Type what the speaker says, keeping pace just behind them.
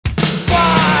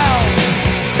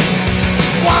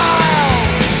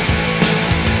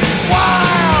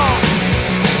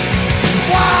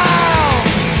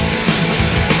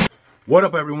What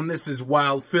up, everyone? This is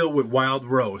Wild Phil with Wild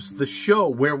Roast, the show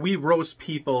where we roast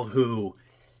people who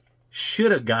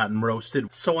should have gotten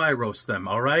roasted, so I roast them,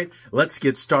 alright? Let's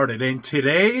get started. And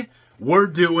today, we're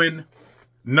doing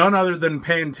none other than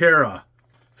Pantera.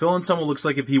 Phil and someone looks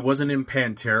like if he wasn't in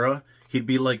Pantera, he'd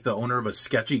be like the owner of a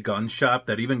sketchy gun shop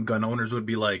that even gun owners would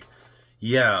be like,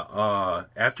 yeah,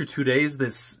 after 2 days,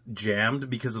 this jammed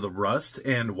because of the rust,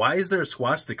 and why is there a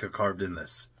swastika carved in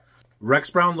this?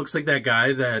 Rex Brown looks like that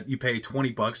guy that you pay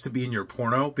 20 bucks to be in your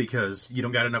porno because you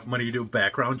don't got enough money to do a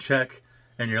background check.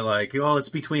 And you're like, oh, it's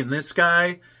between this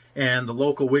guy and the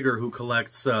local wigger who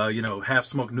collects,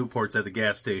 half-smoked Newports at the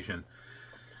gas station.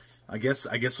 I guess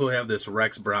we'll have this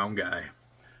Rex Brown guy.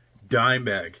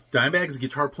 Dimebag. Dimebag's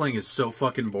guitar playing is so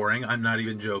fucking boring. I'm not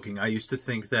even joking. I used to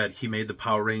think that he made the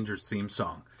Power Rangers theme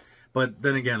song. But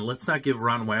then again, let's not give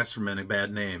Ron Wasserman a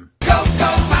bad name. Go,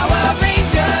 go, Power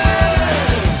Rangers!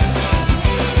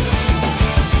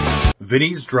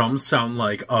 Vinny's drums sound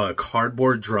like a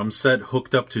cardboard drum set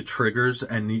hooked up to triggers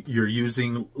and you're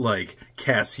using, like,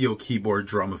 Casio keyboard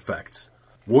drum effects.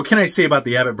 What can I say about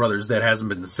the Abbott brothers that hasn't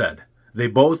been said? They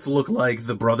both look like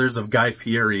the brothers of Guy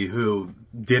Fieri who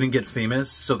didn't get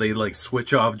famous, so they, like,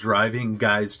 switch off driving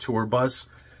Guy's tour bus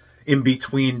in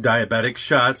between diabetic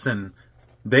shots, and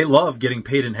they love getting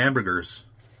paid in hamburgers.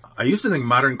 I used to think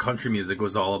modern country music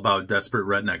was all about desperate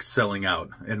rednecks selling out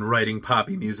and writing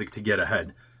poppy music to get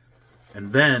ahead.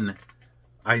 And then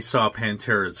I saw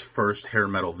Pantera's first hair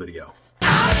metal video.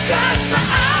 I've got my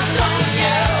eyes on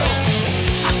you.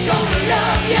 I'm gonna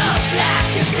love you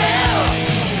black and blue.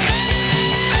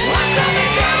 I'm gonna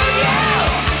know you.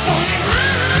 Only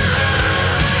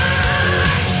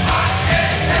hearts.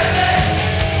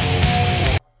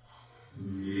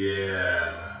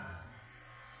 Yeah.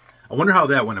 I wonder how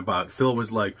that went about. Phil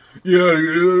was like,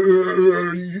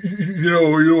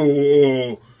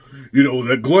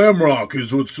 that glam rock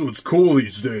is what's cool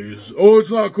these days. Oh,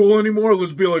 it's not cool anymore?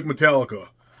 Let's be like Metallica.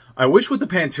 I wish with the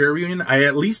Pantera reunion, I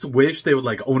at least wish they would,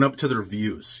 like, own up to their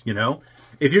views, you know?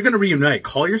 If you're gonna reunite,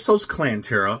 call yourselves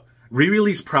Clantera,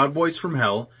 re-release Proud Boys from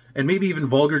Hell, and maybe even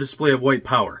Vulgar Display of White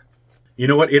Power. You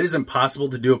know what? It is impossible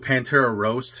to do a Pantera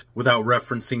roast without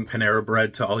referencing Panera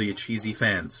Bread to all you cheesy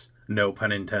fans. No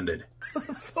pun intended. What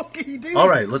the fuck are you doing?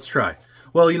 Alright, let's try.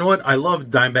 Well, you know what? I love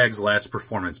Dimebag's last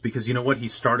performance because you know what? He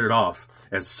started off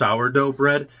as sourdough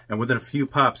bread, and within a few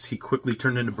pops, he quickly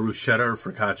turned into bruschetta or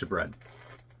focaccia bread.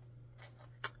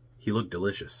 He looked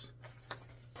delicious.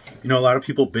 You know, a lot of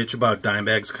people bitch about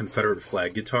Dimebag's Confederate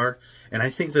flag guitar, and I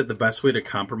think that the best way to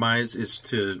compromise is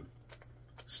to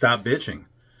stop bitching.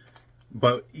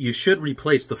 But you should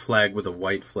replace the flag with a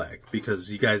white flag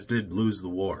because you guys did lose the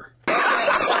war.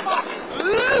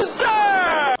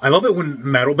 I love it when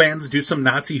metal bands do some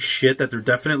Nazi shit that they're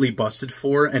definitely busted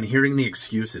for and hearing the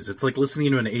excuses. It's like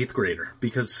listening to an 8th grader.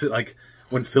 Because, like,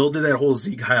 when Phil did that whole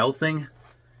Zeke Heil thing,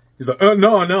 he's like,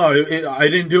 no, I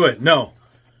didn't do it, no.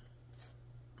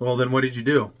 Well, then what did you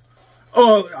do?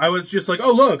 Oh, I was just like,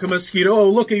 oh, look, a mosquito, oh,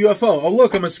 look, a UFO. Oh,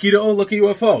 look, a mosquito, oh, look, a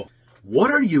UFO.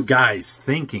 What are you guys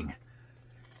thinking?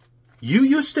 You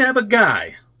used to have a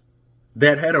guy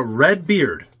that had a red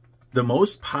beard, the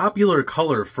most popular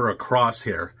color for a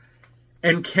crosshair,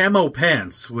 and camo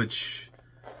pants, which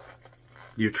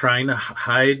you're trying to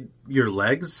hide your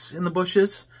legs in the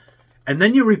bushes, and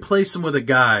then you replace him with a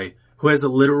guy who has a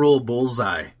literal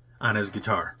bullseye on his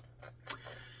guitar.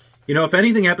 You know, if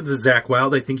anything happens to Zakk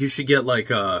Wylde, I think you should get like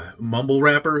a mumble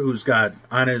rapper who's got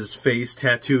on his face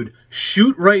tattooed,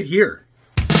 "Shoot right here."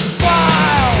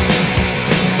 Wild!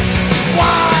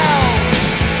 Wild!